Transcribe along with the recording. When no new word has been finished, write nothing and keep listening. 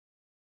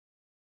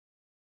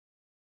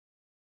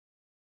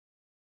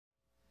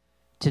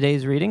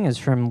Today's reading is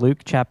from Luke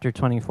chapter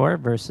 24,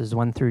 verses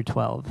 1 through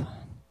 12.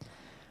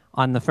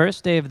 On the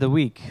first day of the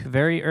week,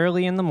 very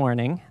early in the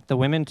morning, the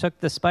women took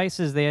the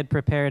spices they had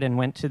prepared and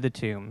went to the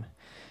tomb.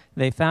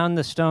 They found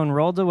the stone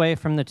rolled away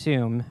from the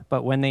tomb,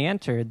 but when they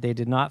entered, they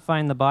did not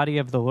find the body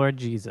of the Lord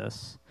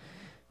Jesus.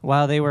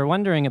 While they were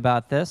wondering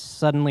about this,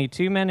 suddenly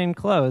 2 men in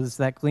clothes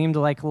that gleamed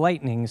like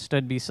lightning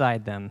stood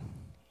beside them.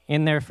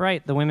 In their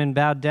fright, the women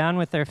bowed down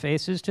with their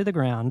faces to the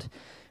ground,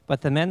 but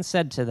the men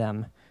said to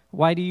them,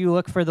 "Why do you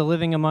look for the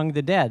living among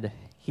the dead?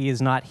 He is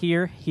not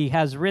here, he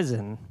has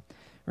risen.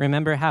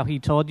 Remember how he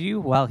told you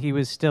while he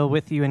was still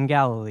with you in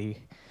Galilee.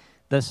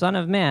 The Son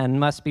of Man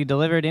must be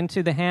delivered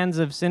into the hands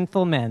of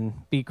sinful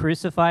men, be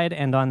crucified,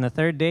 and on the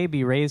third day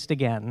be raised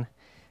again."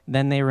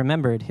 Then they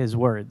remembered his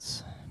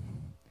words.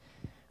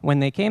 When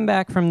they came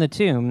back from the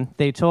tomb,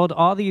 they told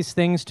all these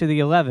things to the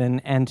 11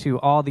 and to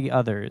all the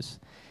others.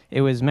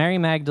 It was Mary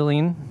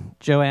Magdalene,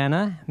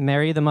 Joanna,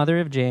 Mary the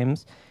mother of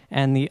James,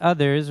 and the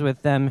others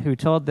with them who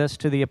told this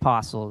to the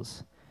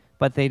apostles.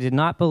 But they did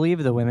not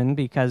believe the women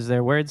because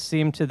their words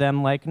seemed to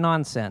them like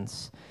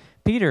nonsense.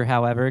 Peter,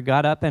 however,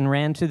 got up and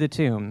ran to the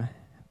tomb.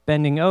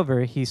 Bending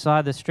over, he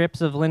saw the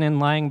strips of linen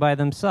lying by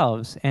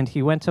themselves, and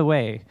he went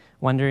away,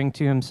 wondering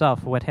to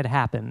himself what had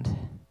happened.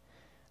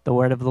 The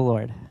word of the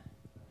Lord.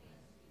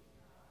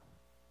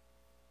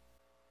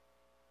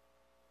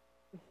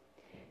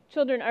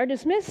 Children are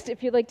dismissed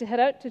if you'd like to head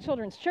out to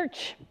Children's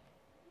Church.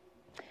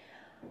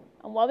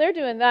 And while they're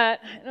doing that,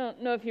 I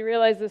don't know if you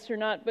realize this or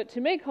not, but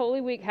to make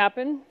Holy Week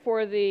happen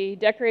for the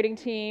decorating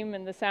team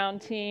and the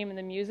sound team and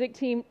the music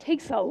team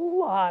takes a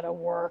lot of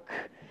work.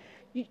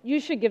 You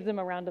should give them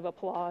a round of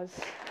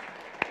applause.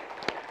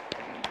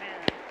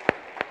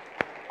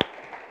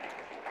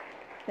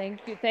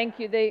 Thank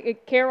you.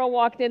 Carol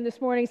walked in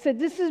this morning and said,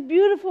 "This is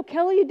beautiful.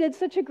 Kelly, you did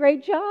such a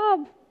great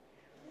job."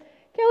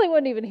 Kelly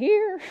wasn't even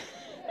here.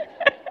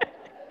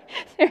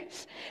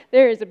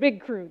 There is a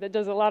big crew that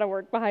does a lot of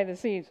work behind the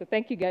scenes, so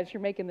thank you guys for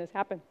making this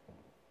happen.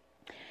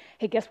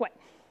 Hey, guess what?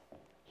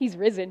 He's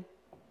risen.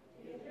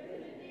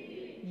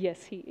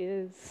 Yes, he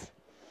is.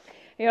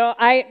 You know,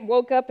 I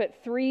woke up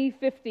at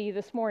 3:50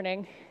 this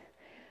morning,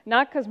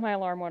 not because my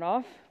alarm went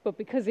off, but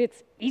because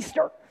it's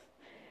Easter.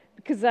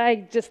 Because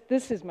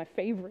this is my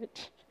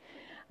favorite.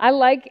 I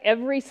like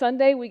every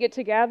Sunday we get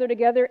to gather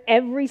together.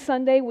 Every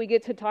Sunday we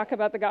get to talk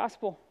about the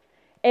gospel.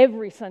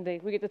 Every Sunday,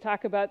 we get to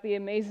talk about the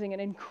amazing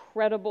and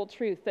incredible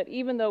truth that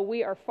even though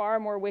we are far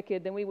more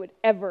wicked than we would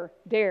ever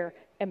dare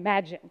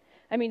imagine,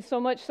 I mean, so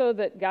much so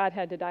that God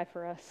had to die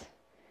for us,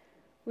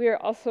 we are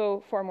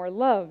also far more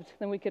loved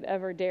than we could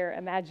ever dare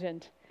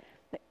imagine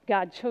that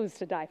God chose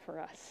to die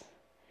for us.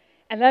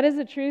 And that is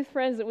the truth,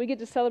 friends, that we get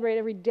to celebrate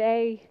every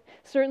day,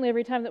 certainly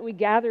every time that we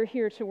gather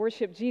here to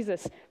worship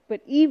Jesus, but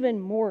even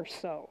more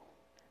so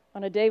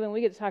on a day when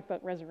we get to talk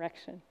about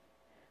resurrection.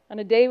 On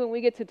a day when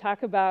we get to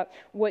talk about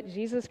what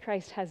Jesus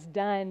Christ has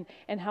done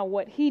and how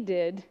what he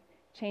did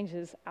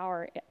changes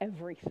our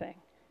everything.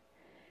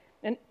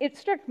 And it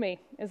struck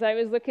me as I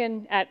was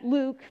looking at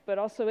Luke, but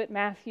also at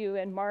Matthew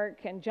and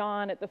Mark and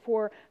John, at the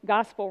 4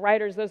 gospel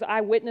writers, those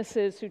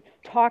eyewitnesses who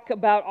talk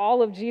about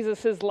all of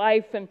Jesus'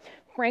 life. And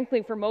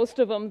frankly, for most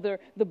of them,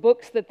 the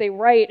books that they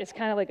write is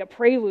kind of like a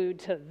prelude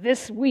to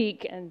this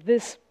week and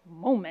this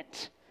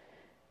moment.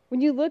 When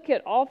you look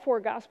at all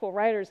 4 gospel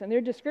writers and their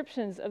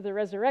descriptions of the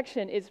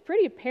resurrection, it's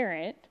pretty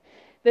apparent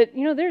that,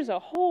 there's a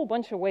whole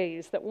bunch of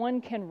ways that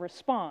one can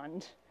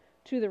respond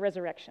to the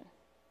resurrection.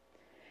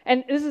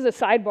 And this is a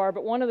sidebar,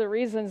 but one of the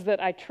reasons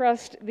that I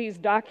trust these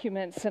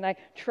documents and I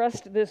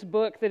trust this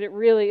book, that it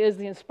really is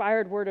the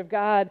inspired word of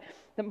God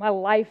that my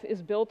life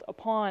is built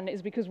upon,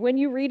 is because when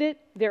you read it,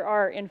 there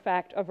are, in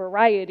fact, a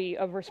variety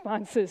of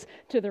responses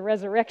to the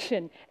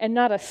resurrection. And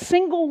not a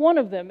single one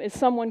of them is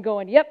someone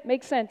going, "Yep,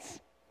 makes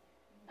sense."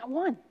 Not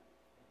one.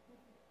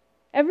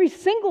 Every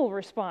single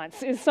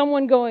response is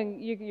someone going,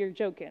 "You're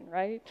joking,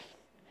 right?"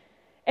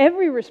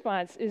 Every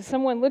response is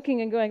someone looking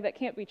and going, "That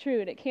can't be true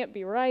and it can't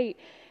be right."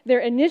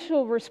 Their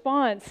initial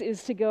response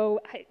is to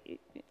go,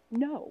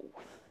 "No."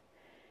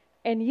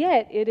 And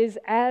yet it is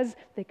as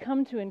they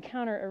come to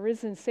encounter a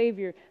risen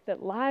Savior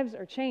that lives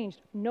are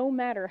changed, no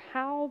matter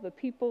how the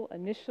people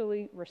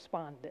initially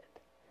responded.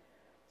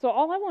 So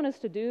all I want us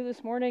to do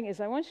this morning is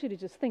I want you to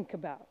just think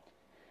about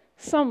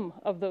some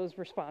of those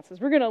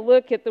responses. We're going to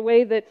look at the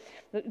way that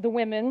the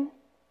women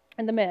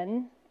and the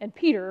men and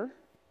Peter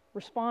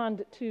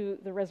respond to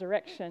the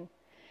resurrection.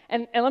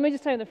 And let me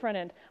just tell you in the front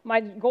end, my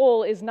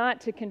goal is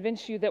not to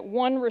convince you that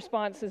one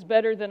response is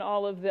better than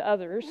all of the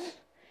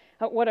others.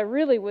 What I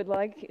really would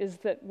like is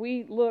that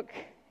we look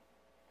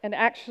and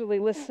actually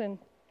listen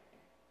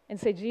and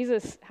say,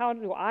 "Jesus, how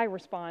do I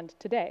respond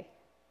today?"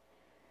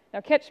 Now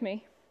catch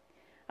me.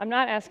 I'm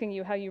not asking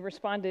you how you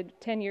responded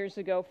 10 years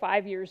ago,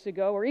 5 years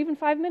ago, or even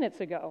 5 minutes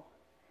ago.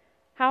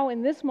 How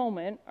in this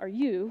moment are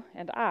you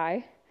and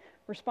I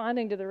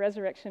responding to the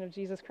resurrection of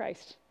Jesus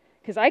Christ?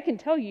 Because I can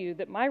tell you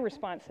that my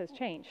response has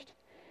changed.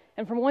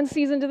 And from one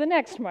season to the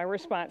next, my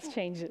response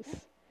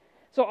changes.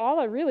 So all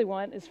I really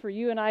want is for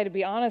you and I to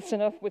be honest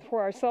enough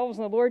for ourselves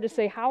and the Lord to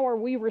say, how are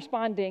we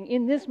responding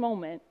in this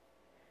moment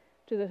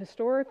to the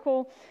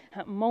historical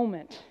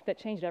moment that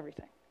changed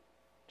everything,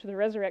 to the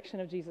resurrection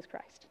of Jesus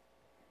Christ.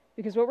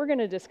 Because what we're going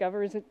to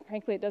discover is that,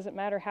 frankly, it doesn't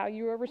matter how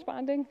you are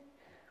responding.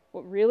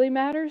 What really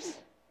matters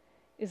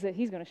is that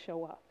he's going to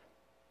show up.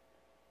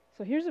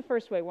 So here's the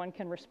first way one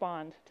can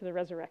respond to the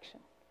resurrection.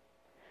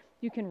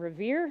 You can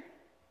revere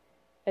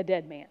a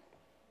dead man.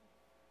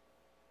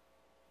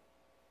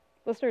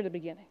 Let's start at the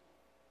beginning.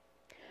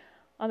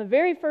 On the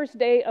very first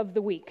day of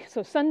the week,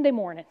 so Sunday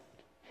morning,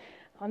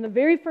 on the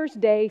very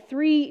first day,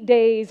 3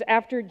 days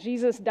after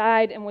Jesus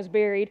died and was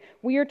buried,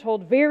 we are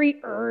told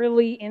very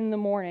early in the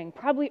morning,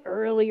 probably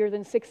earlier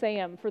than 6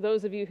 a.m. for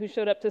those of you who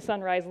showed up to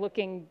sunrise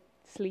looking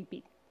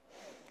sleepy.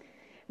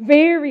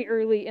 Very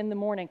early in the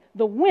morning,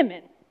 the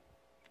women,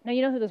 now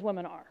you know who those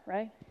women are,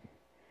 right?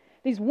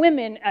 These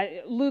women,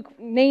 Luke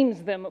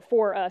names them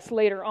for us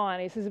later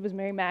on. He says it was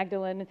Mary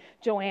Magdalene, and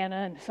Joanna,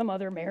 and some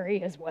other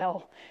Mary as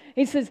well.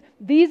 He says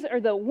these are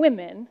the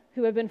women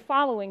who have been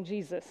following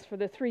Jesus for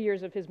the 3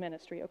 years of his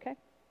ministry, okay?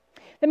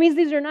 That means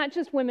these are not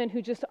just women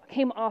who just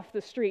came off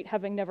the street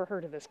having never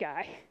heard of this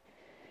guy.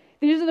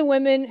 These are the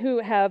women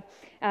who have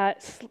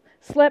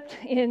slept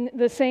in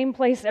the same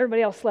place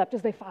everybody else slept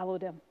as they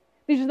followed him.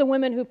 These are the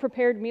women who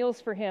prepared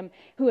meals for him,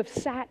 who have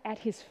sat at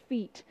his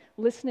feet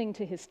listening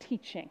to his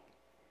teaching.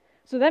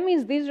 So that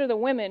means these are the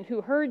women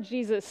who heard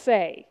Jesus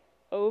say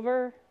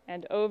over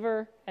and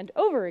over and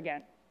over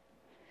again,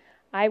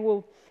 I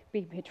will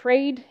be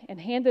betrayed and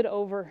handed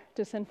over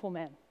to sinful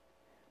men.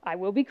 I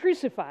will be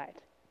crucified,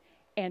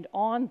 and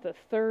on the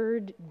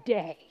third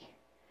day,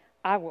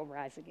 I will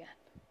rise again.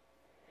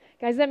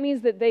 Guys, that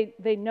means that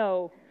they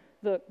know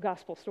the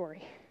gospel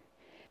story.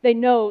 They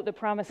know the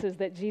promises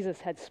that Jesus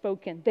had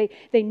spoken.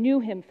 They knew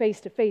him face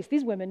to face.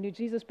 These women knew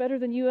Jesus better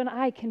than you and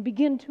I can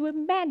begin to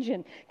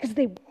imagine because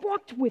they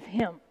walked with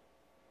him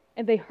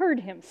and they heard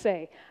him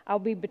say, I'll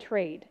be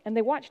betrayed. And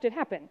they watched it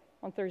happen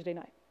on Thursday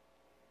night.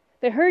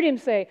 They heard him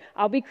say,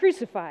 I'll be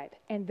crucified.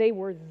 And they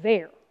were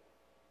there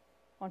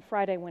on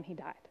Friday when he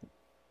died.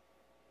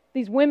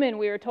 These women,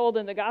 we are told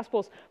in the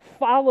Gospels,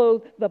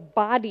 follow the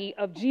body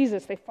of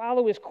Jesus. They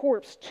follow his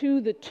corpse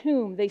to the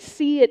tomb. They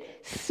see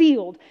it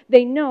sealed.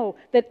 They know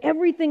that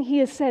everything he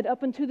has said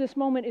up until this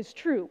moment is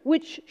true,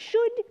 which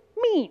should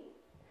mean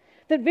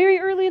that very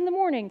early in the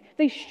morning,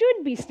 they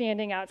should be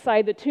standing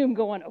outside the tomb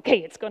going, okay,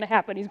 it's going to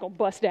happen. He's going to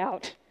bust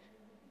out.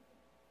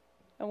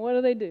 And what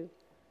do?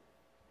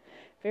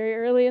 Very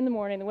early in the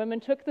morning, the women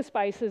took the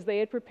spices they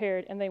had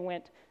prepared and they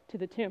went to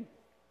the tomb.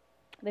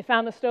 They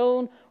found the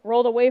stone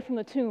rolled away from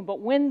the tomb,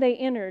 but when they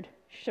entered,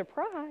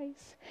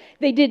 surprise,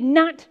 they did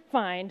not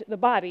find the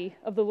body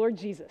of the Lord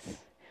Jesus.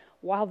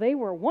 While they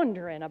were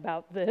wondering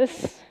about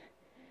this,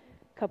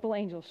 a couple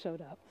angels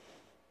showed up.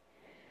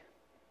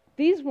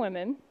 These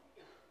women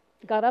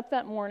got up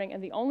that morning,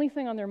 and the only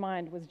thing on their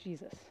mind was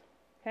Jesus,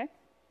 okay?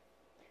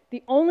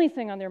 The only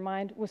thing on their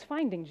mind was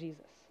finding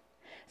Jesus.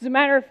 As a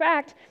matter of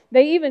fact,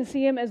 they even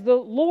see him as the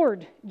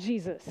Lord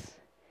Jesus.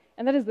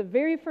 And that is the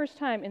very first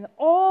time in the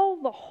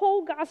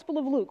whole Gospel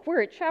of Luke.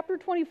 We're at chapter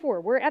 24.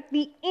 We're at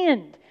the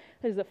end.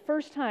 That is the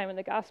first time in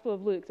the Gospel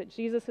of Luke that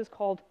Jesus is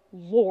called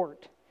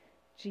Lord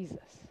Jesus.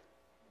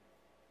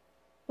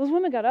 Those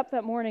women got up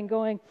that morning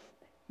going,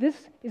 this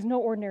is no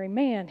ordinary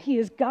man. He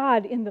is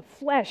God in the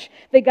flesh.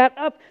 They got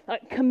up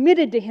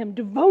committed to him,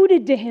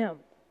 devoted to him,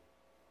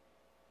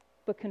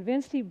 but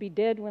convinced he'd be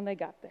dead when they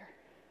got there.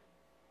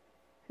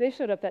 They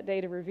showed up that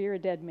day to revere a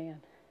dead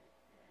man.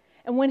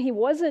 And when he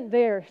wasn't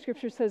there,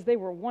 Scripture says they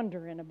were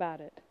wondering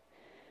about it.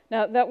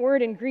 Now, that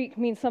word in Greek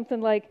means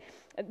something like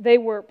they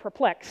were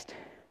perplexed,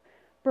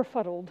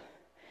 befuddled.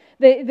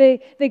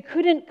 They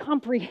couldn't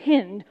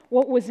comprehend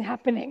what was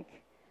happening.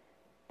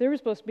 There was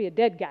supposed to be a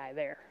dead guy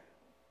there,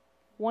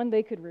 one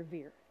they could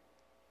revere.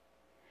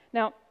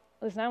 Now,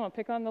 listen, I'm going to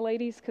pick on the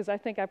ladies because I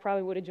think I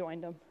probably would have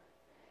joined them.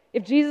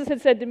 If Jesus had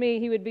said to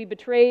me he would be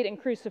betrayed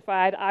and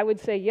crucified, I would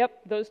say, yep,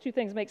 those two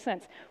things make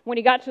sense. When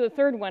he got to the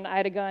third one,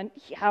 I'd have gone,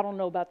 yeah, I don't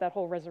know about that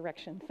whole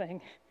resurrection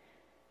thing.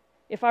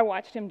 If I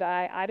watched him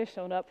die, I'd have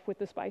shown up with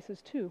the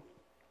spices too.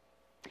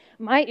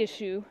 My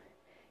issue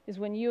is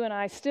when you and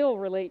I still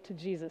relate to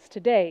Jesus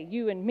today,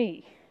 you and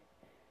me,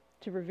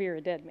 to revere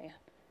a dead man.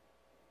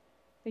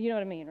 You know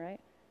what I mean, right?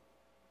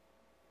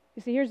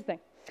 You see, here's the thing.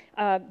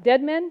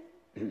 Dead men,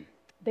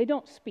 they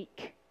don't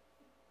speak.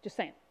 Just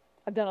saying.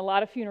 I've done a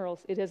lot of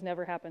funerals. It has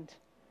never happened.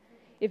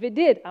 If it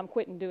did, I'm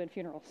quitting doing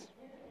funerals.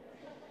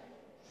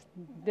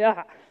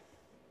 Duh.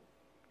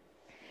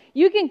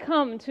 You can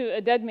come to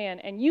a dead man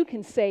and you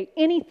can say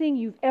anything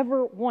you've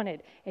ever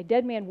wanted. A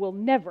dead man will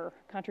never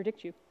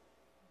contradict you.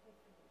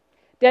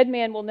 Dead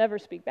man will never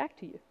speak back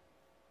to you.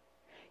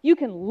 You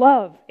can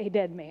love a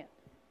dead man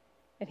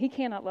and he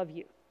cannot love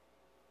you.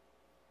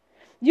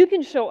 You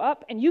can show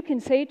up and you can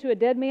say to a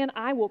dead man,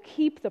 I will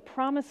keep the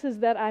promises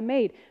that I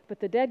made, but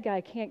the dead guy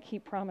can't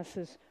keep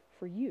promises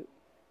for you.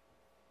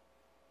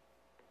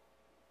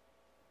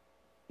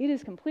 It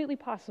is completely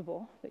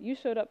possible that you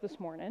showed up this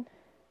morning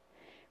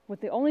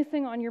with the only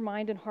thing on your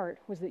mind and heart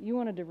was that you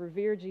wanted to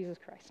revere Jesus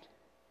Christ,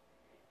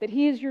 that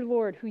he is your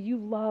Lord, who you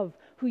love,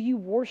 who you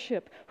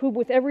worship, who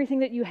with everything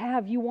that you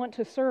have you want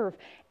to serve,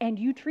 and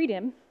you treat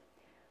him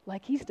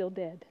like he's still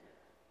dead.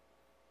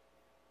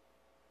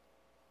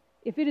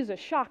 If it is a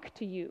shock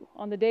to you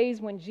on the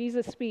days when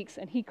Jesus speaks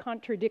and he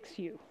contradicts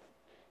you,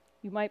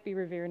 you might be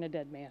revering a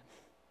dead man.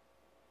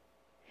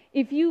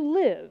 If you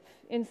live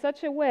in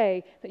such a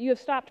way that you have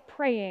stopped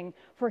praying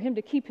for him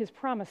to keep his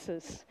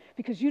promises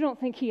because you don't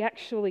think he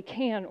actually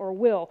can or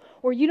will,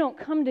 or you don't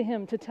come to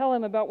him to tell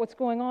him about what's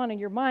going on in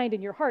your mind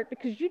and your heart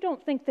because you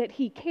don't think that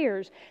he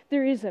cares,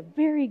 there is a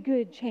very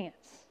good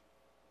chance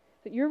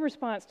that your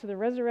response to the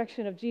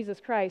resurrection of Jesus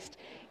Christ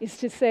is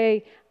to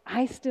say,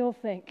 I still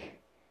think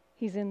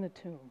he's in the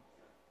tomb.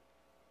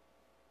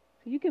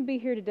 So you can be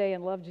here today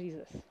and love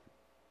Jesus,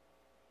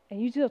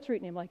 and you still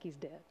treating him like he's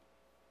dead.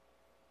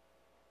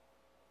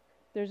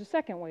 There's a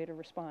second way to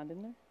respond,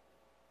 isn't there?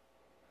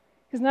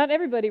 Because not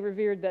everybody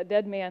revered that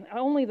dead man.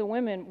 Only the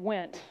women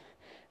went.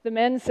 The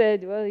men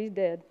said, well, he's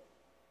dead.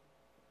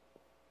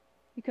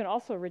 You can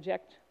also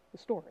reject the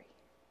story.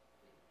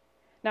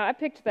 Now, I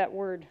picked that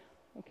word,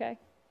 okay?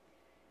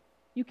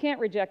 You can't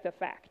reject a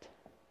fact.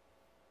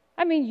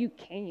 I mean, you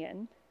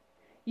can.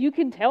 You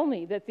can tell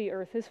me that the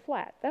earth is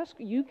flat.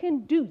 You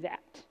can do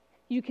that.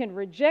 You can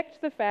reject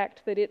the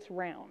fact that it's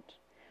round.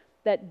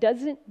 That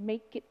doesn't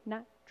make it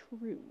not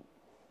true.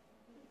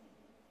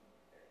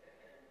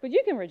 But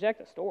you can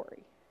reject a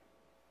story,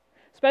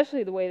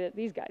 especially the way that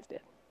these guys did.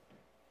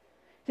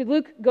 See,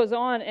 Luke goes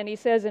on and he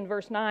says in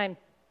verse 9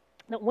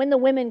 that when the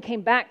women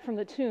came back from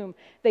the tomb,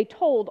 they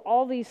told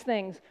all these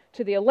things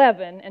to the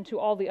 11 and to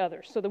all the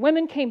others. So the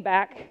women came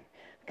back,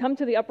 come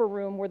to the upper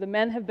room where the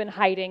men have been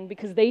hiding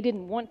because they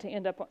didn't want to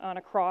end up on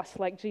a cross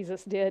like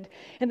Jesus did.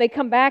 And they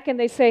come back and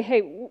they say,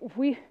 hey,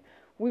 we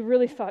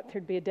really thought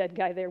there'd be a dead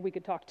guy there we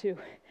could talk to.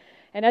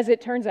 And as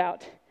it turns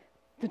out,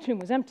 the tomb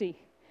was empty.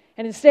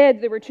 And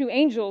instead, there were two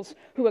angels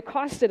who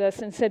accosted us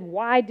and said,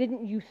 why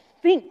didn't you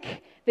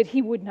think that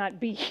he would not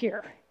be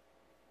here?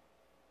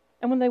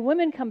 And when the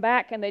women come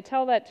back and they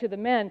tell that to the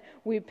men,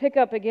 we pick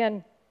up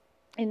again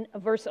in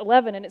verse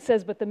 11, and it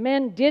says, but the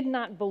men did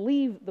not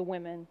believe the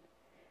women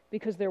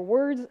because their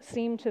words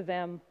seemed to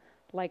them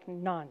like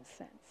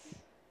nonsense.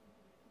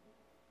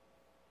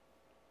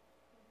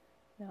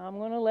 Now, I'm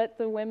going to let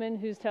the women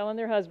who's telling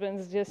their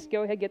husbands just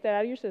go ahead, get that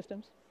out of your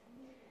systems.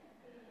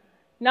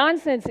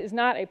 Nonsense is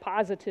not a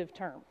positive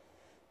term,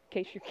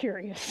 in case you're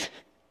curious.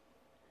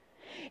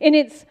 In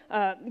its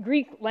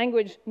Greek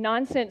language,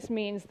 nonsense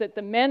means that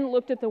the men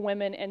looked at the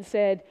women and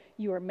said,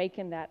 you are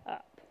making that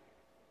up.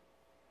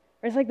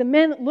 Or it's like the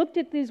men looked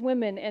at these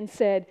women and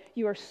said,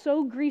 you are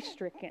so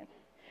grief-stricken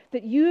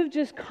that you have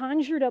just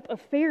conjured up a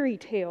fairy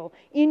tale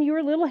in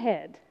your little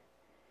head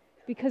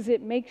because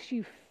it makes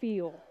you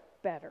feel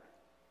better.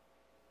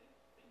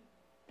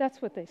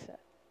 That's what they said.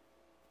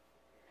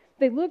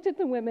 They looked at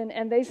the women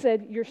and they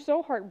said, you're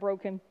so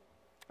heartbroken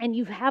and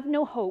you have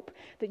no hope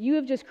that you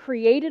have just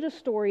created a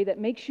story that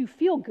makes you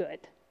feel good,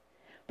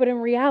 but in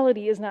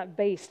reality is not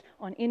based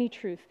on any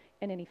truth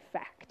and any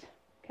fact.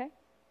 Okay?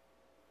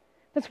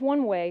 That's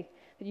one way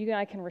that you and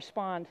I can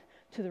respond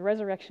to the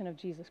resurrection of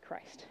Jesus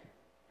Christ.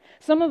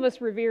 Some of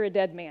us revere a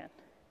dead man.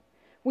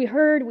 We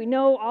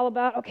know all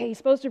about, okay, he's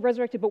supposed to have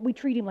resurrected, but we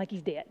treat him like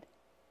he's dead.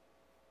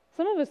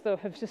 Some of us, though,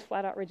 have just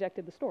flat out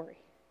rejected the story.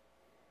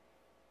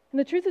 And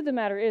the truth of the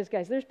matter is,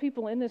 guys, there's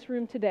people in this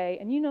room today,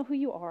 and you know who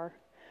you are,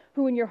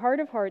 who in your heart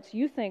of hearts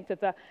you think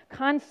that the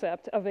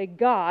concept of a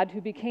God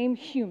who became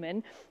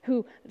human,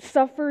 who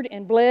suffered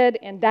and bled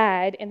and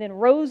died and then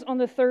rose on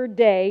the third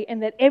day,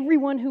 and that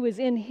everyone who is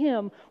in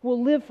him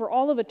will live for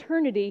all of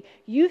eternity,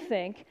 you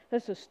think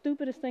that's the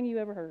stupidest thing you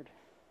ever heard.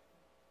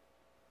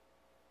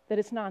 That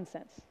it's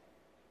nonsense.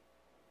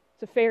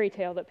 It's a fairy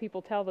tale that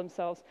people tell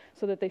themselves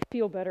so that they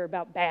feel better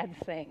about bad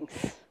things.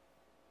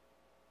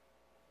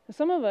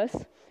 Some of us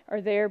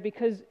are there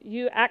because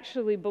you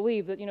actually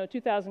believe that,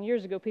 2,000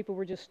 years ago people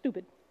were just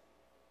stupid,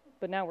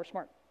 but now we're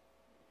smart.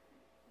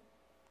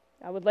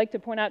 I would like to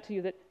point out to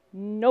you that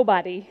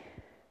nobody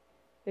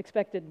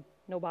expected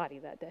nobody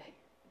that day.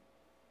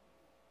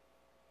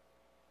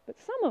 But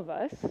some of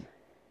us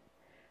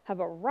have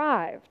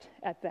arrived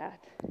at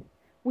that.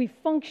 We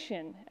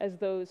function as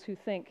those who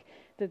think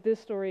that this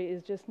story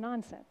is just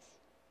nonsense.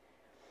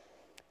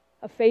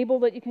 A fable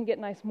that you can get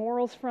nice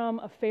morals from,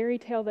 a fairy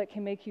tale that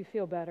can make you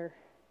feel better.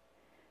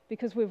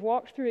 Because we've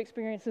walked through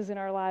experiences in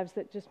our lives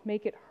that just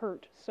make it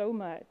hurt so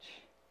much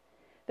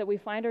that we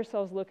find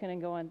ourselves looking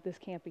and going, this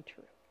can't be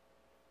true.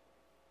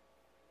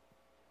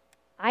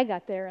 I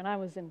got there and I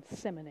was in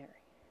seminary.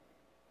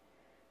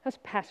 That's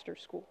pastor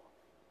school.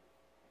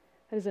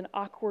 That is an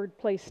awkward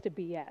place to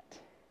be at.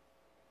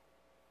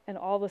 And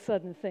all of a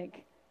sudden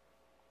think,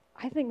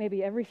 I think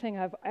maybe everything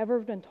I've ever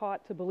been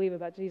taught to believe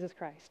about Jesus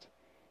Christ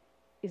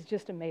is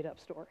just a made-up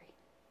story.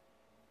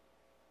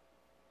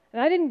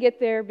 And I didn't get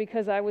there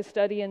because I was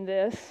studying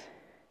this.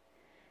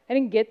 I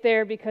didn't get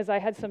there because I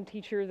had some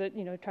teacher that,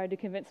 tried to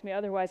convince me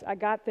otherwise. I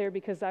got there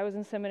because I was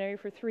in seminary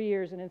for 3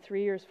 years, and in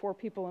 3 years, 4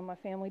 people in my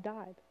family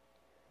died.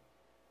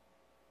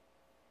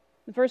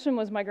 The first one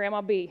was my Grandma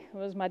B. It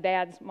was my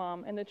dad's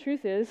mom. And the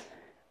truth is,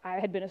 I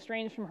had been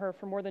estranged from her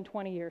for more than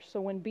 20 years.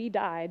 So when B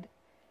died,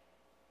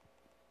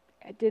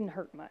 it didn't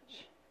hurt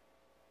much.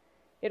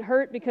 It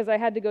hurt because I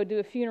had to go do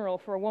a funeral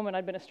for a woman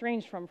I'd been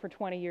estranged from for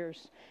 20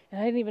 years. And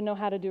I didn't even know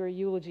how to do her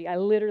eulogy. I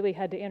literally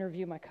had to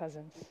interview my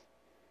cousins.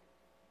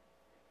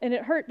 And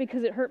it hurt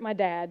because it hurt my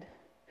dad,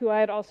 who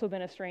I had also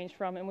been estranged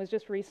from and was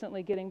just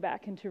recently getting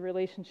back into a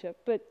relationship.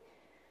 But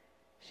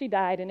she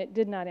died, and it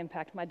did not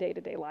impact my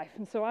day-to-day life.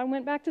 And so I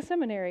went back to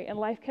seminary, and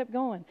life kept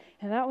going,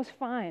 and that was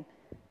fine.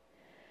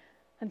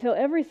 Until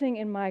everything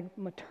in my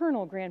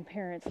maternal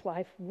grandparents'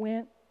 life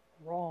went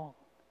wrong.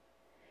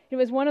 It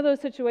was one of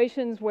those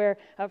situations where,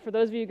 for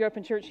those of you who grew up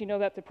in church, you know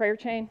that the prayer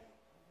chain.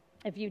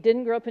 If you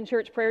didn't grow up in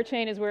church, prayer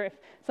chain is where if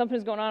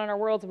something's going on in our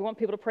world, if we want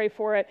people to pray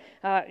for it,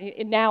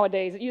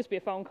 nowadays, it used to be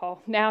a phone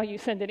call. Now you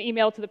send an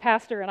email to the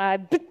pastor,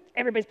 and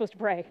everybody's supposed to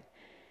pray.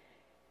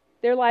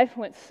 Their life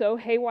went so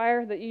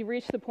haywire that you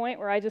reached the point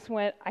where I just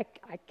went, I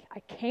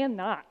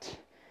cannot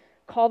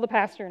call the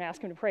pastor and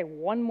ask him to pray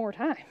one more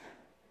time.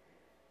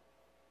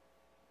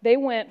 They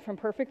went from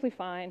perfectly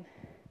fine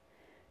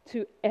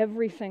to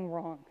everything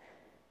wrong.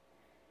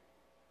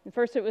 And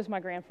first it was my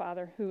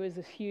grandfather, who was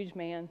this huge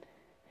man.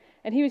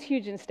 And he was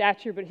huge in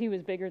stature, but he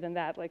was bigger than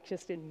that, like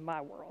just in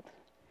my world.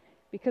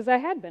 Because I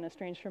had been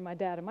estranged from my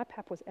dad, and my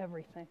pap was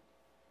everything.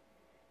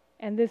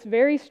 And this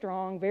very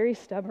strong, very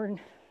stubborn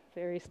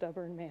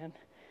man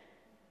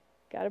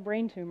got a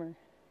brain tumor.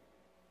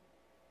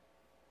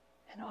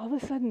 And all of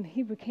a sudden,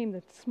 he became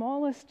the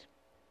smallest,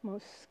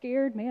 most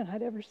scared man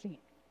I'd ever seen,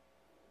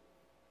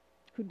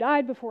 who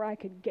died before I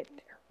could get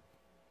there.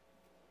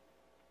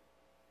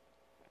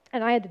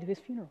 And I had to do his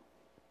funeral.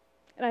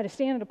 And I had to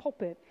stand in a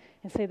pulpit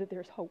and say that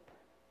there's hope.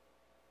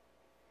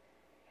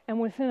 And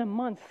within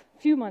a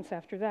few months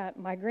after that,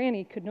 my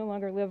granny could no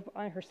longer live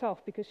by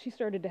herself because she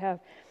started to have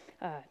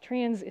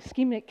trans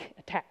ischemic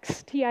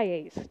attacks,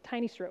 TIAs,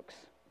 tiny strokes.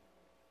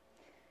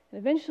 And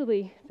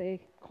eventually,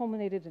 they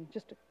culminated and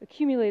just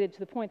accumulated to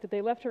the point that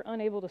they left her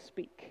unable to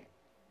speak.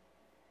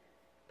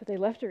 But they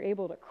left her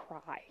able to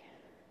cry.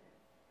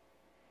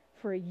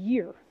 For a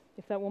year,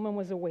 if that woman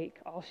was awake,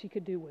 all she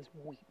could do was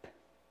weep.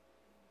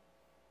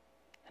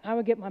 And I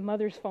would get my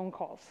mother's phone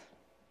calls.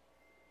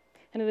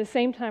 And at the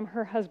same time,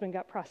 her husband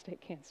got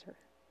prostate cancer.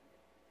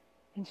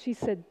 And she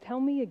said, "Tell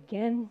me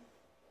again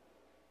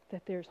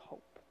that there's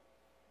hope."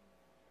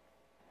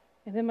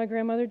 And then my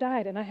grandmother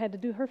died, and I had to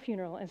do her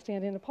funeral and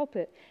stand in the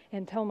pulpit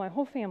and tell my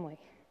whole family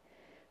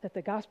that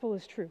the gospel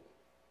is true,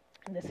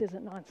 and this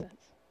isn't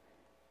nonsense.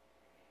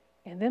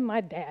 And then my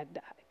dad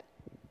died,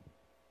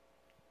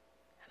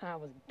 and I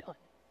was done.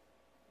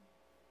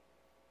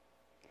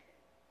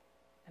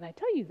 And I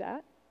tell you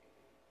that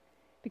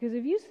because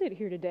if you sit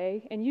here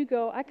today and you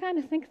go, I kind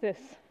of think this,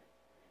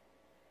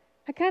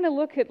 I kind of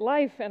look at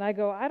life and I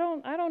go, I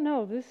don't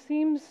know, this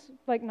seems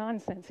like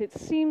nonsense. It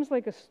seems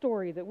like a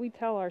story that we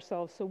tell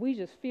ourselves so we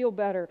just feel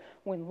better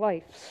when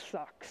life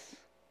sucks.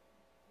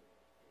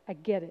 I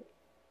get it.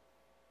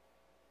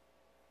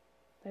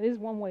 That is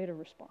one way to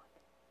respond.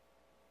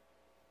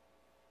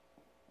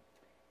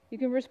 You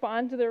can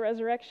respond to the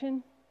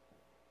resurrection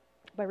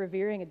by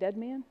revering a dead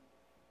man.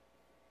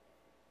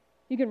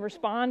 You can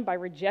respond by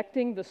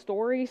rejecting the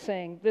story,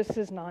 saying, this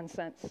is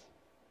nonsense.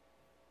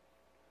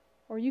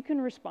 Or you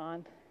can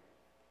respond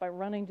by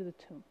running to the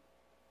tomb.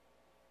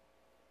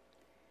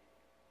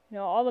 You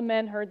know, all the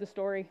men heard the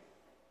story,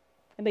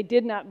 and they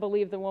did not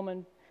believe the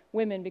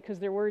women because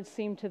their words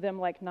seemed to them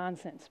like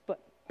nonsense. But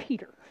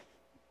Peter,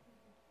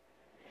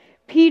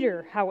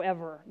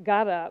 however,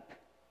 got up,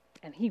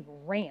 and he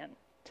ran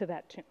to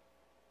that tomb.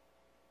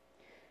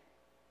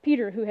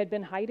 Peter, who had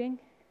been hiding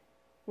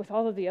with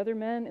all of the other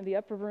men in the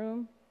upper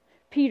room.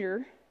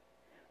 Peter,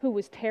 who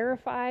was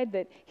terrified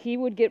that he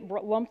would get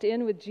lumped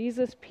in with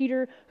Jesus.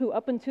 Peter, who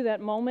up until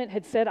that moment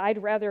had said,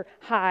 I'd rather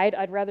hide,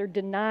 I'd rather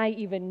deny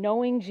even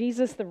knowing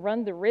Jesus than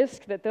run the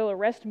risk that they'll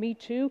arrest me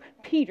too.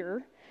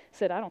 Peter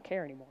said, I don't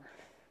care anymore.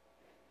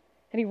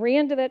 And he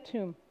ran to that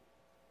tomb.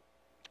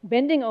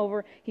 Bending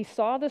over, he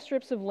saw the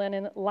strips of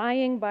linen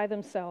lying by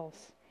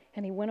themselves,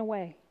 and he went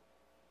away,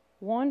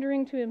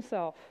 wondering to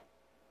himself,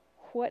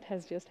 what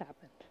has just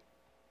happened?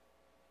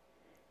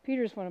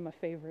 Peter's one of my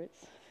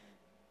favorites.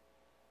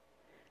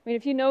 I mean,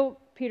 if you know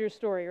Peter's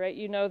story, right,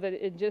 you know that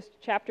in just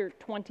chapter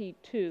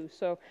 22,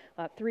 so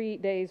 3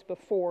 days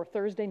before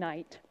Thursday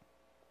night,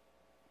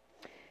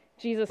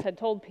 Jesus had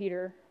told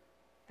Peter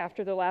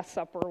after the Last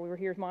Supper, we were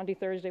here Monday,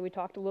 Thursday, we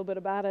talked a little bit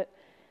about it,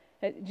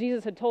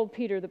 Jesus had told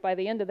Peter that by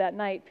the end of that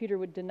night, Peter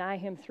would deny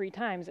him 3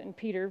 times, and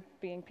Peter,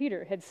 being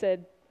Peter, had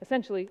said,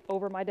 essentially,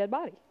 over my dead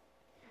body.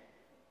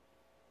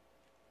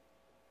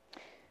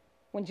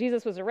 When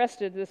Jesus was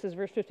arrested, this is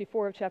verse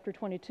 54 of chapter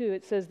 22,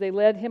 it says, they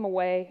led him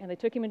away and they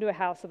took him into a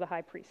house of the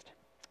high priest.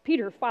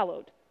 Peter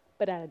followed,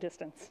 but at a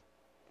distance.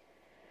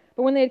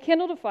 But when they had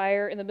kindled a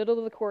fire in the middle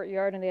of the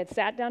courtyard and they had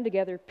sat down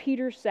together,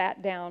 Peter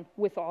sat down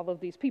with all of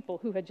these people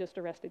who had just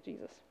arrested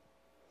Jesus.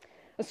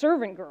 A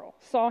servant girl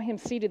saw him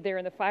seated there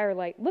in the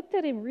firelight, looked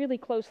at him really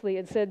closely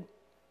and said,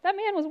 that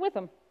man was with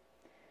them.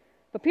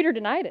 But Peter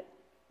denied it.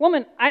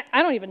 "Woman,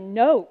 I don't even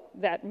know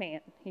that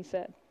man," he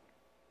said.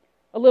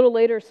 A little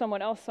later,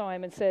 someone else saw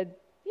him and said,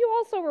 "You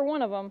also were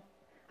one of them."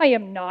 "I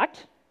am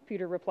not,"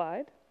 Peter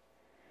replied.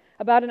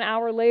 About an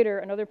hour later,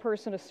 another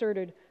person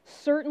asserted,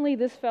 "Certainly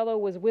this fellow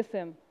was with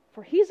him,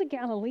 for he's a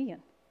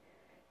Galilean."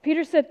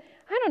 Peter said,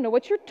 "I don't know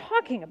what you're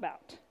talking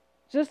about."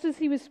 Just as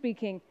he was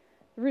speaking,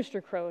 the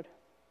rooster crowed.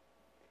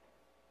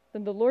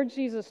 Then the Lord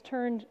Jesus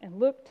turned and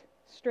looked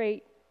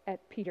straight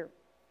at Peter.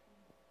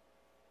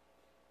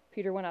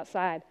 Peter went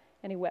outside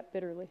and he wept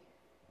bitterly.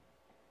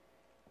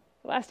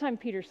 The last time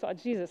Peter saw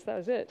Jesus, that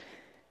was it.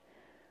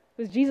 It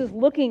was Jesus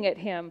looking at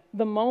him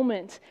the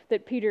moment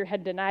that Peter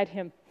had denied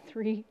him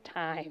 3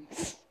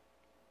 times.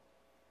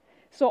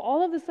 So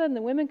all of a sudden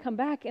the women come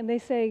back and they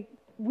say,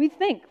 we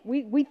think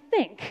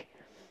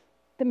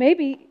that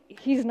maybe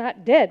he's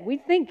not dead. We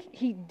think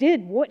he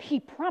did what he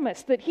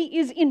promised, that he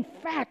is in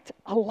fact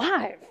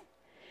alive.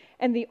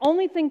 And the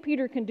only thing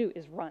Peter can do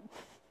is run.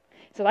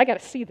 He said, "I got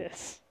to see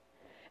this."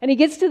 And he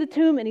gets to the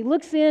tomb and he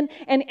looks in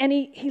and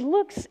he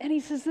looks and he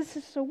says, "This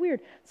is so weird.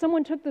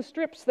 Someone took the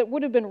strips that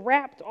would have been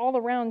wrapped all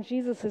around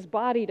Jesus'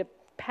 body to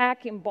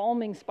pack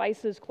embalming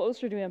spices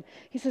closer to him."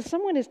 He says,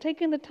 "Someone has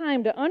taken the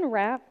time to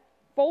unwrap,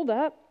 fold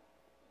up,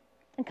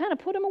 and kind of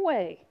put them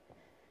away.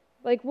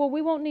 Like, well,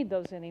 we won't need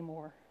those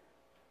anymore."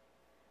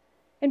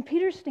 And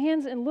Peter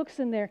stands and looks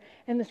in there,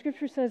 and the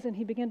scripture says, and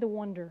he began to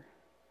wonder.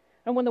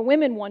 And when the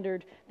women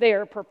wondered, they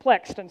are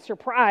perplexed and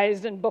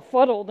surprised and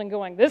befuddled and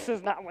going, "This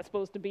is not what's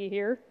supposed to be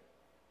here."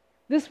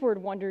 This word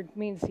wondered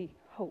means he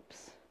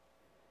hopes.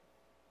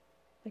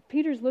 Like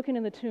Peter's looking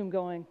in the tomb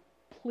going,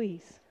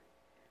 "Please,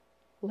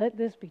 let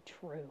this be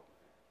true."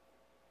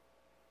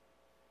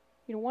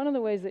 You know, one of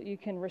the ways that you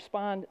can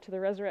respond to the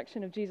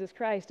resurrection of Jesus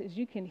Christ is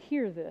you can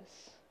hear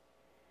this.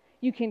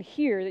 You can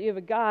hear that you have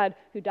a God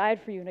who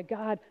died for you and a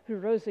God who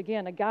rose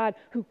again, a God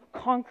who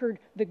conquered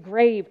the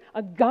grave,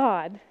 a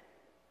God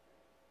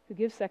who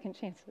gives second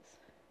chances.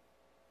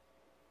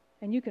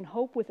 And you can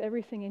hope with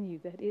everything in you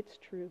that it's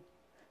true.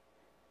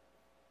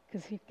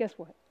 Because guess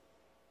what?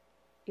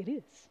 It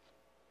is.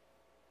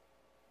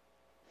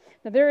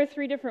 Now, there are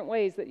 3 different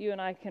ways that you and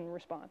I can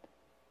respond.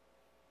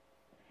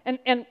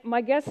 And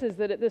my guess is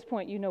that at this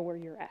point you know where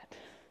you're at.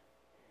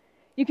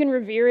 You can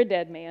revere a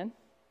dead man.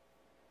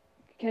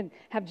 You can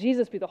have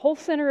Jesus be the whole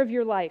center of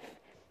your life,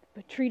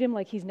 but treat him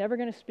like he's never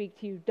going to speak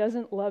to you,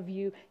 doesn't love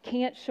you,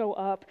 can't show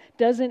up,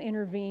 doesn't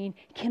intervene,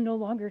 can no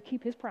longer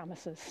keep his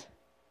promises.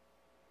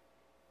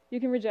 You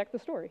can reject the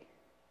story,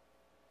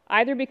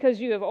 either because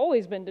you have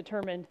always been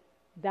determined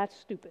that's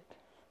stupid,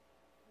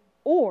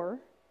 or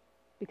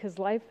because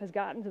life has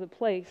gotten to the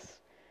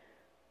place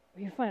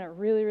where you find it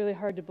really, really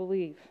hard to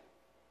believe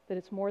that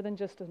it's more than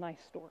just a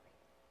nice story.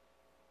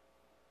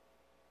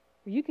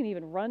 Or you can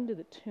even run to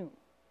the tomb,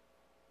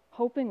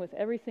 hoping with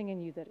everything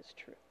in you that it's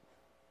true.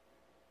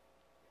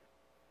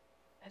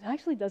 It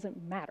actually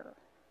doesn't matter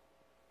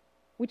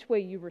which way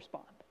you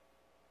respond,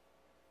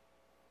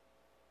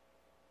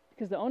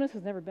 because the onus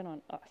has never been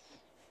on us.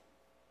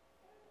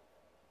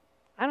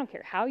 I don't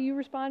care how you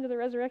respond to the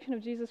resurrection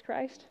of Jesus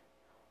Christ,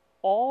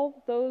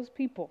 all those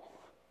people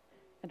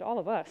and all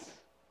of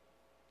us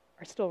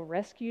are still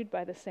rescued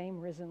by the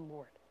same risen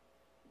Lord.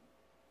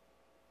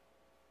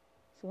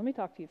 So let me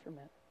talk to you for a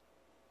minute.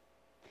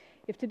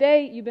 If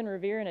today you've been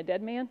revering a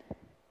dead man,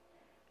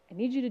 I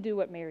need you to do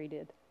what Mary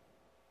did.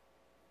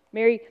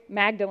 Mary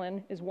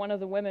Magdalene is one of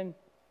the women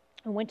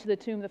who went to the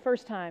tomb the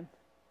first time,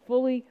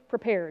 fully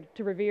prepared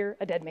to revere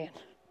a dead man.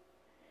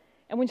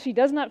 And when she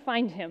does not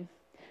find him,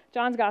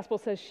 John's gospel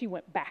says she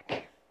went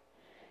back.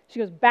 She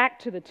goes back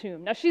to the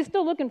tomb. Now, she's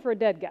still looking for a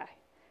dead guy,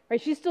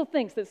 right? She still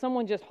thinks that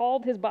someone just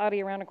hauled his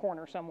body around a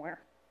corner somewhere.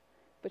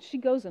 But she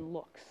goes and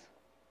looks.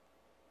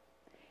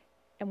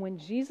 And when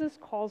Jesus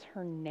calls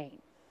her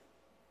name,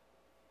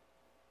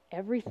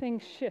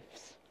 everything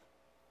shifts.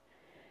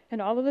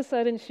 And all of a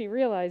sudden she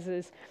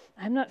realizes,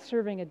 I'm not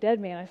serving a dead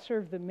man, I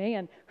serve the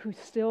man who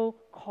still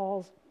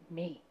calls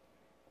me.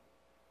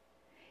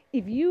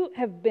 If you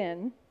have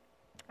been,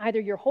 either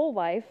your whole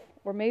life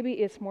or maybe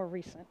it's more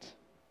recent,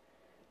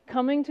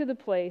 coming to the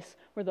place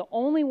where the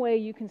only way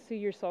you can see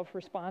yourself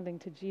responding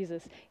to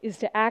Jesus is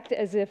to act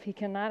as if he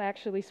cannot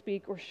actually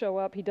speak or show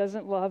up, he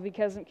doesn't love, he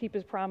doesn't keep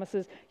his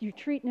promises, you're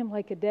treating him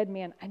like a dead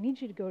man, I need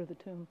you to go to the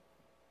tomb.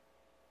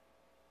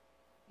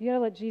 You got to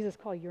let Jesus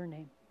call your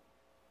name.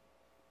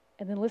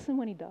 And then listen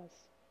when he does.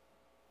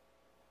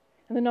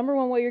 And the number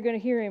one way you're going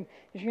to hear him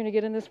is you're going to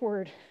get in this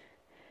word.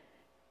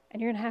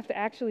 And you're going to have to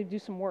actually do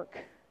some work.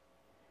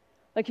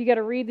 Like you got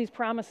to read these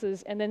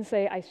promises and then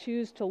say, I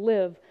choose to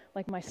live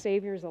like my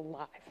Savior's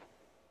alive.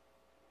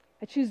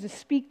 I choose to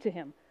speak to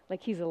him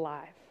like he's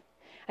alive.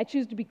 I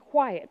choose to be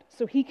quiet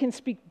so he can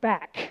speak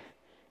back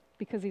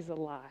because he's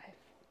alive.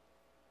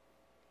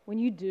 When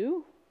you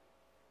do,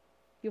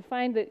 you'll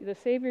find that the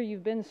Savior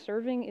you've been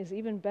serving is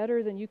even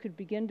better than you could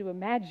begin to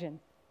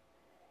imagine,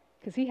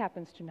 because he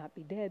happens to not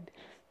be dead.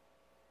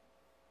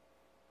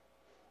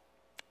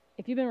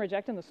 If you've been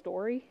rejecting the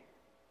story,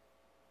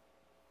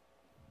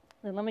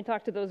 then let me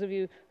talk to those of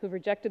you who've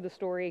rejected the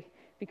story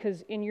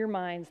because in your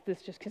minds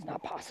this just is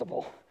not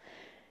possible.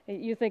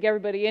 You think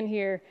everybody in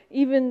here,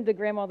 even the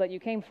grandma that you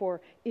came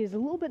for, is a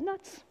little bit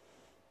nuts.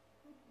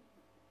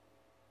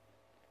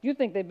 You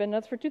think they've been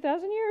nuts for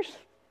 2,000 years.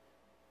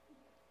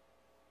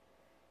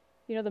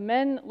 You know, the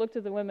men looked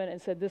at the women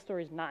and said, this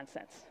story is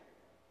nonsense.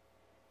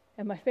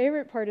 And my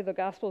favorite part of the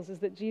Gospels is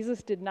that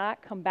Jesus did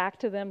not come back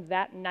to them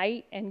that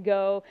night and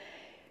go,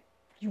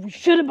 you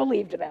should have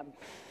believed them.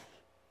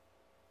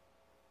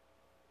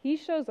 He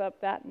shows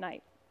up that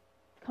night,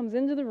 comes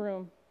into the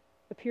room,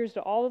 appears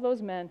to all of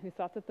those men who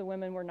thought that the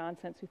women were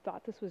nonsense, who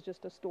thought this was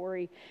just a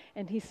story,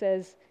 and he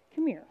says,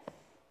 come here,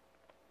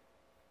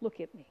 look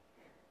at me.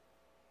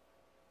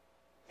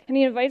 And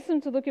he invites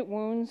them to look at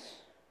wounds.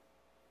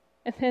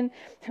 And then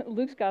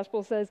Luke's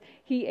gospel says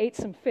he ate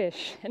some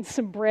fish and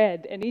some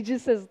bread, and he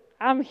just says,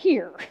 I'm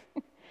here.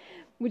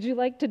 Would you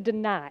like to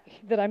deny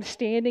that I'm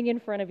standing in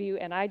front of you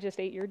and I just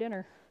ate your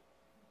dinner?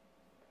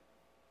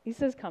 He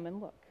says, come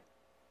and look.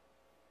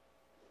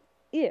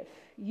 If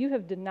you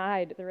have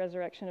denied the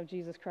resurrection of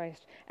Jesus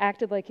Christ,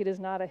 acted like it is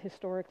not a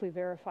historically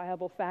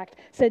verifiable fact,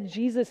 said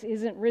Jesus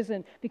isn't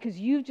risen because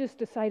you've just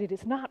decided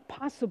it's not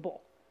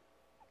possible,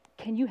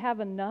 can you have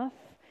enough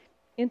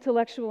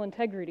intellectual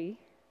integrity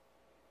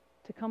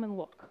to come and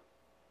look?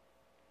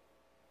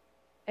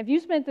 If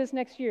you spent this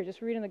next year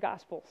just reading the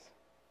Gospels,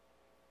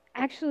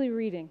 actually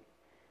reading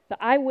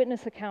the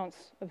eyewitness accounts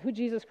of who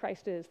Jesus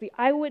Christ is, the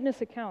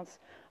eyewitness accounts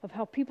of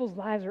how people's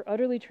lives are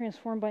utterly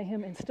transformed by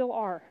him and still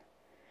are,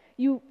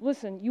 you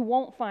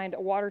won't find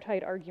a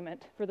watertight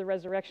argument for the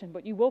resurrection,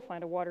 but you will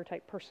find a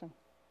watertight person.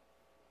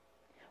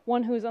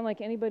 One who is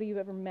unlike anybody you've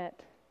ever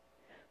met,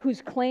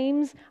 whose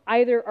claims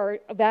either are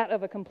that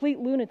of a complete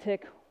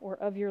lunatic or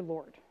of your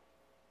Lord.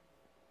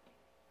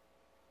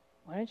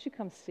 Why don't you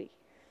come see?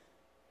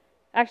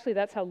 Actually,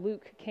 that's how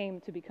Luke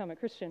came to become a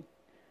Christian.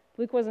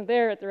 Luke wasn't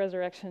there at the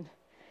resurrection.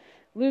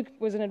 Luke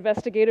was an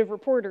investigative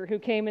reporter who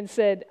came and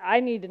said,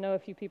 I need to know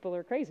if you people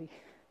are crazy.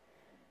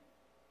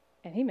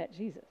 And he met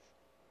Jesus.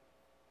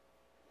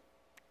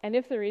 And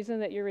if the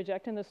reason that you're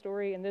rejecting the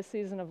story in this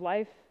season of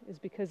life is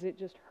because it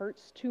just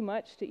hurts too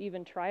much to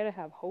even try to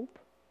have hope,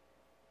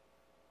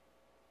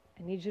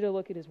 I need you to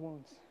look at his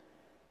wounds.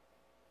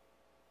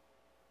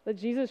 Let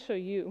Jesus show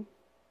you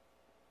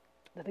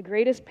that the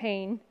greatest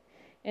pain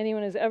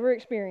anyone has ever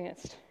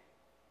experienced,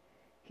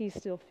 he's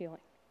still feeling.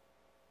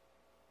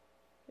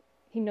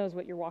 He knows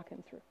what you're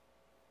walking through.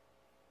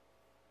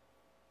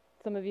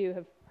 Some of you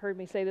have heard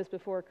me say this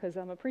before because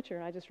I'm a preacher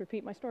and I just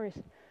repeat my stories.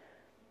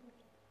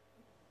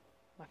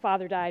 My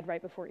father died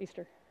right before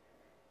Easter,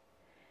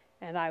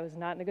 and I was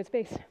not in a good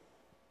space.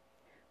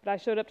 But I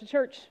showed up to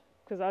church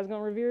because I was going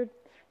to revere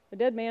the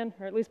dead man,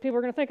 or at least people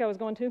were going to think I was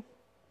going to.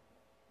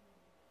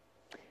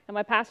 And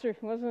my pastor,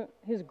 he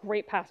was a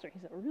great pastor.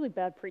 He's a really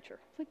bad preacher.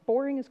 It's like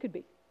boring as could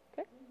be.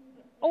 Okay?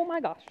 Oh my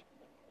gosh.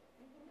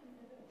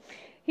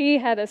 He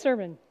had a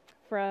sermon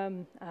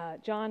from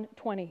John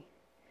 20.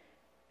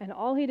 And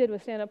all he did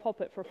was stand up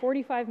pulpit for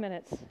 45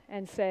 minutes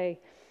and say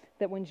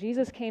that when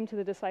Jesus came to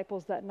the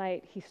disciples that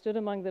night, he stood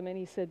among them and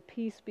he said,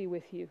 peace be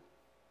with you.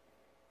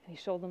 And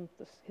he showed them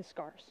his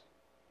scars.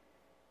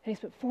 And he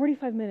spent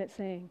 45 minutes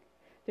saying,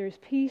 there is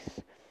peace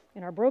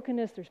in our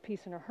brokenness, there's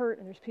peace in our hurt,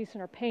 and there's peace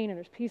in our pain, and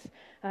there's peace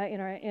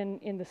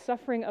in the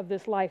suffering of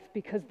this life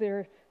because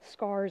their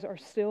scars are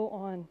still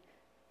on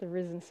the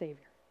risen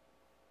Savior.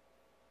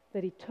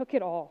 That he took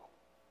it all,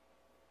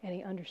 and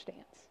he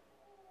understands.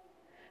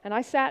 And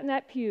I sat in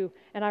that pew,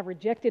 and I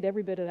rejected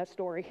every bit of that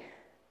story.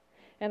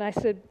 And I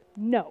said,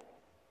 no,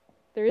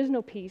 there is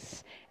no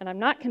peace, and I'm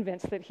not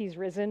convinced that he's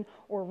risen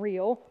or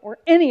real or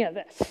any of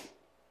this.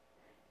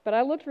 But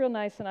I looked real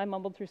nice, and I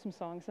mumbled through some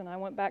songs, and I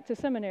went back to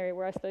seminary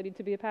where I studied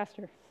to be a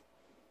pastor.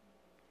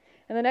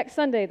 And the next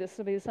Sunday, this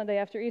will be the Sunday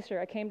after Easter,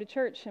 I came to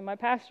church, and my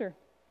pastor,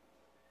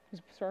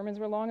 whose sermons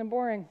were long and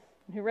boring,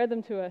 and who read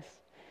them to us,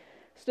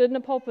 stood in the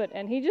pulpit,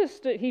 and he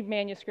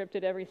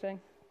manuscripted everything.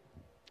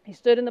 He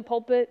stood in the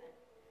pulpit,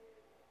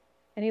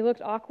 and he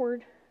looked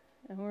awkward,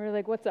 and we were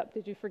like, what's up?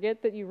 Did you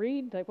forget that you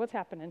read? Like, what's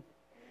happening?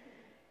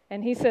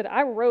 And he said,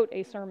 I wrote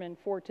a sermon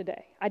for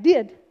today. I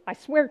did. I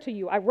swear to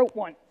you, I wrote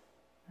one.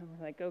 And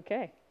we're like,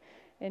 okay.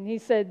 And he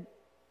said,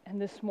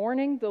 and this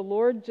morning, the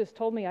Lord just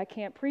told me I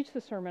can't preach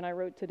the sermon I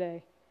wrote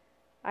today.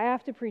 I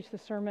have to preach the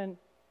sermon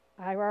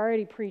I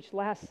already preached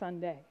last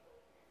Sunday.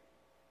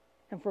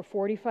 And for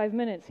 45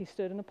 minutes, he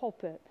stood in the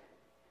pulpit.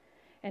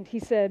 And he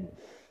said,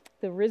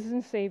 the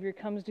risen Savior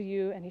comes to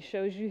you, and he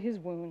shows you his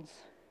wounds.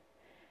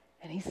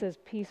 And he says,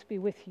 peace be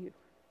with you.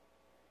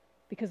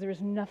 Because there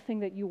is nothing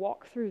that you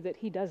walk through that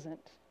he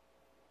doesn't,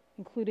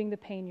 including the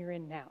pain you're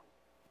in now.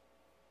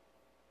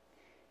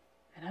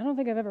 And I don't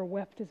think I've ever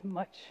wept as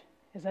much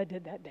as I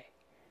did that day.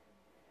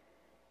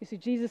 You see,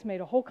 Jesus made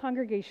a whole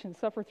congregation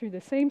suffer through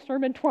the same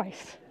sermon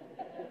twice.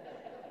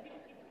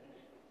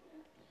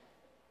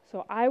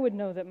 So I would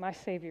know that my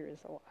Savior is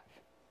alive.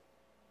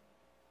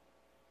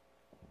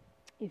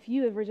 If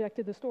you have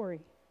rejected the story,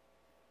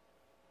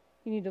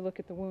 you need to look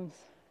at the wounds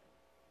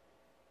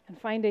and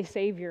find a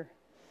Savior.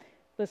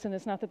 Listen,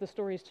 it's not that the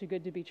story is too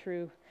good to be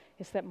true.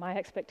 It's that my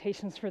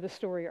expectations for the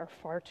story are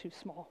far too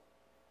small.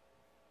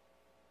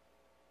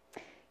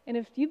 And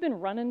if you've been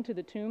running to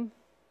the tomb,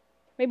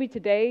 maybe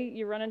today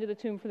you run into the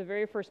tomb for the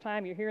very first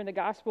time, you're hearing the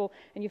gospel,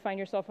 and you find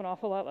yourself an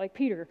awful lot like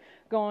Peter,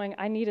 going,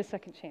 I need a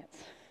second chance.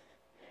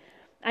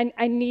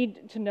 I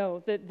need to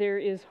know that there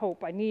is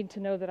hope. I need to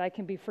know that I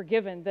can be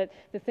forgiven, that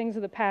the things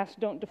of the past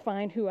don't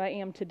define who I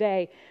am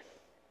today.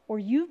 Or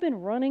you've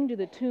been running to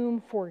the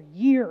tomb for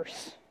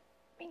years.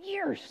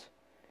 Years.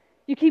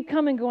 You keep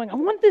coming going, I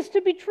want this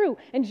to be true.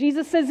 And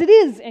Jesus says it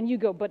is. And you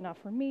go, but not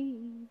for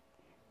me.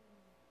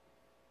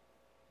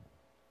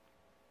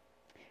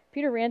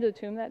 Peter ran to the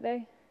tomb that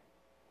day.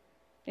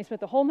 He spent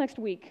the whole next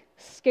week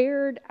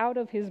scared out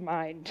of his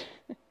mind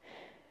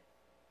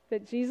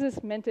that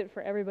Jesus meant it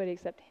for everybody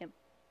except him.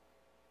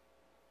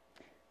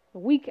 The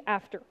week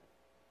after,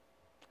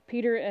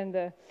 Peter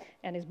and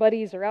his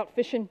buddies are out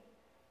fishing,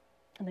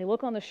 and they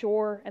look on the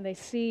shore, and they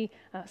see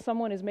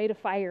someone has made a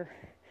fire.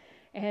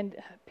 And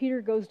Peter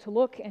goes to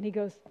look, and he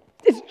goes,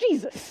 it's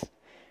Jesus.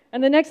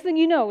 And the next thing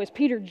you know is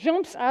Peter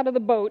jumps out of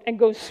the boat and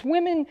goes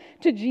swimming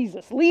to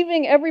Jesus,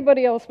 leaving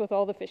everybody else with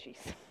all the fishies.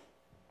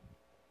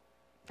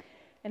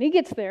 And he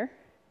gets there,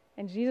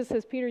 and Jesus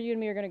says, Peter, you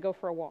and me are going to go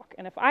for a walk.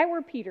 And if I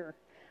were Peter,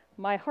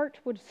 my heart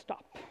would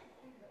stop.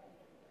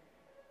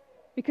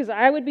 Because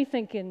I would be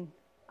thinking,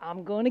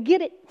 I'm going to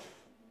get it.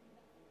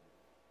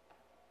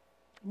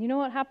 You know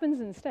what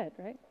happens instead,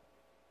 right?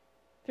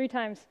 3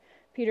 times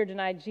Peter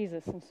denied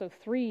Jesus, and so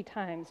 3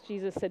 times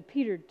Jesus said,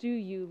 Peter, do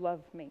you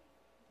love me?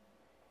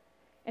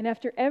 And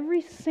after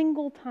every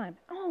single time,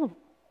 all of them,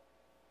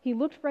 he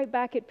looked right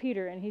back at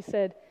Peter and he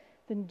said,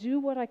 then do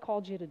what I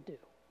called you to do.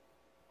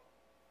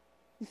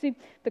 You see,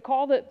 the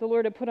call that the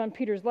Lord had put on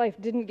Peter's life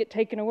didn't get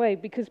taken away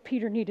because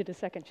Peter needed a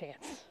second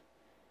chance.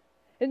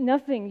 And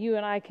nothing you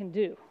and I can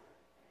do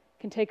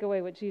can take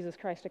away what Jesus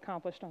Christ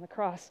accomplished on the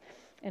cross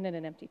and in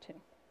an empty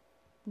tomb.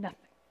 Nothing.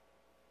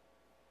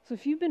 So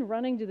if you've been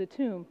running to the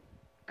tomb,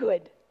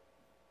 good.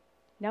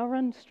 Now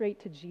run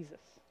straight to Jesus.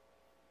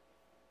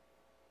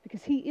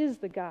 Because he is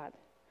the God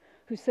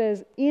who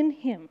says, in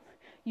him,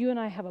 you and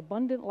I have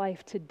abundant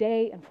life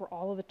today and for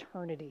all of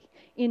eternity.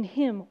 In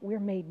him, we're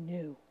made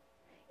new.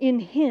 In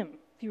him,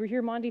 if you were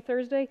here Maundy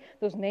Thursday,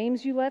 those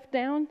names you left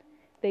down,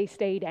 they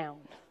stay down.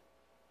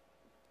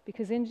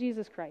 Because in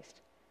Jesus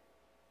Christ,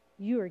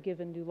 you are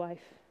given new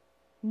life,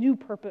 new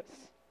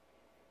purpose.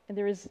 And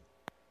there is,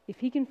 if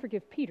he can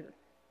forgive Peter,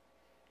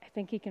 I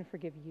think he can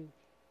forgive you.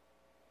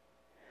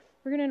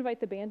 We're going to invite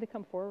the band to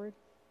come forward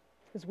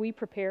as we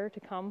prepare to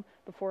come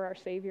before our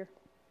Savior.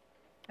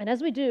 And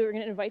as we do, we're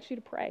going to invite you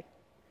to pray.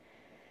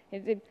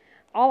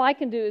 All I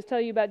can do is tell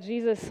you about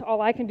Jesus.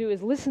 All I can do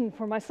is listen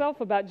for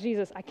myself about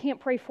Jesus. I can't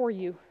pray for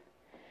you.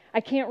 I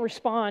can't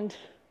respond.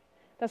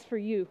 That's for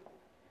you.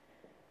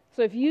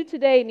 So if you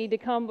today need to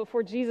come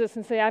before Jesus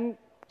and say, I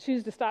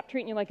choose to stop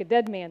treating you like a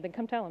dead man, then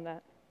come tell him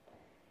that.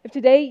 If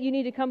today you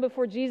need to come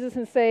before Jesus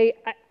and say,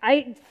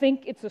 I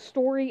think it's a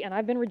story and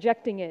I've been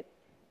rejecting it,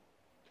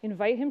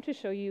 invite him to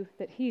show you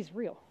that he's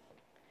real.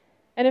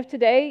 And if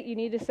today you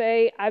need to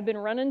say, I've been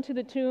running to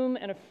the tomb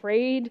and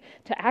afraid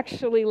to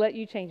actually let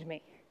you change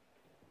me,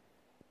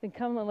 then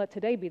come and let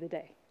today be the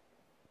day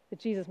that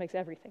Jesus makes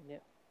everything new.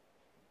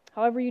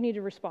 However you need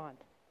to respond,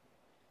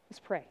 let's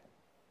pray.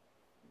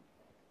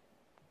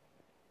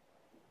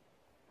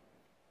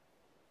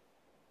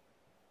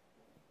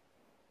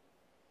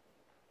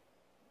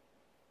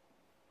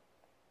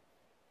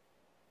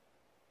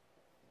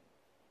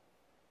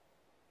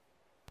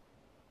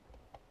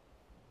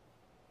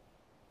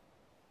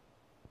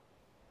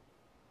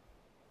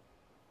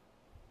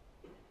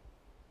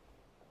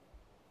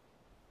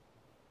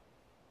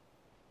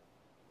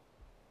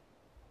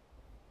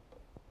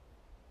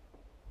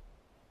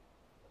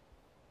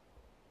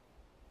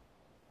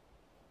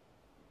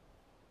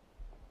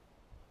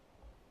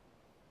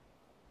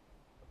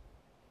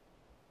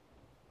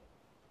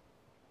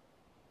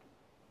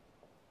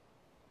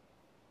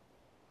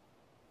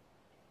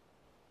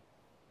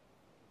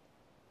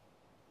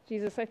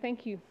 Jesus, I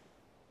thank you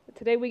that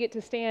today we get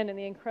to stand in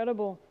the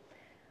incredible,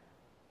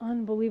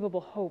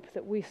 unbelievable hope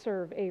that we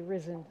serve a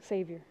risen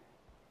Savior.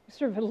 We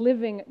serve a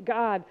living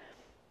God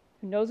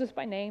who knows us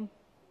by name,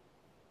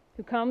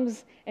 who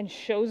comes and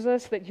shows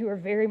us that you are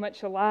very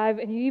much alive,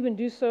 and you even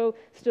do so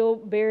still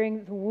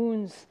bearing the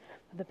wounds,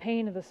 the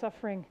pain, and the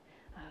suffering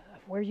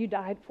of where you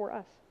died for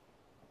us.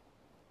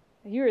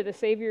 You are the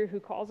Savior who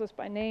calls us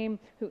by name,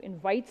 who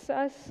invites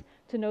us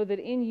to know that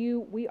in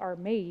you we are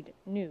made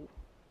new.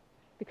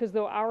 Because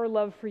though our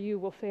love for you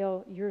will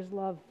fail, your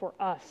love for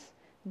us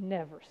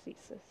never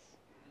ceases.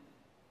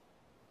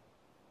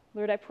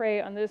 Lord, I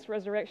pray on this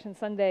Resurrection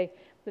Sunday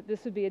that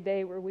this would be a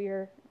day where we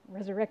are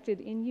resurrected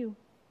in you.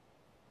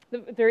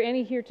 If there are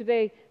any here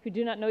today who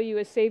do not know you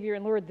as Savior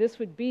and Lord, this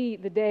would be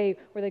the day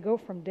where they go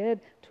from dead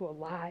to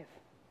alive.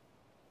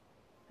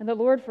 And that,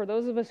 Lord, for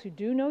those of us who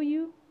do know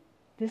you,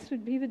 this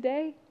would be the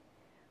day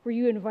where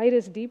you invite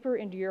us deeper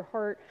into your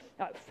heart,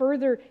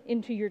 further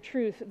into your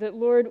truth, that,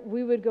 Lord,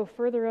 we would go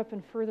further up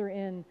and further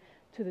in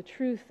to the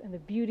truth and the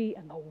beauty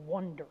and the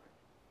wonder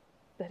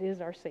that is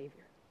our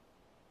Savior.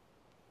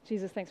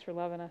 Jesus, thanks for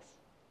loving us.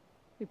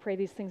 We pray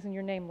these things in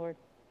your name, Lord.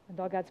 And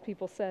all God's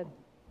people said,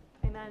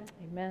 Amen.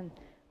 amen.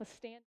 Let's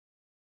stand.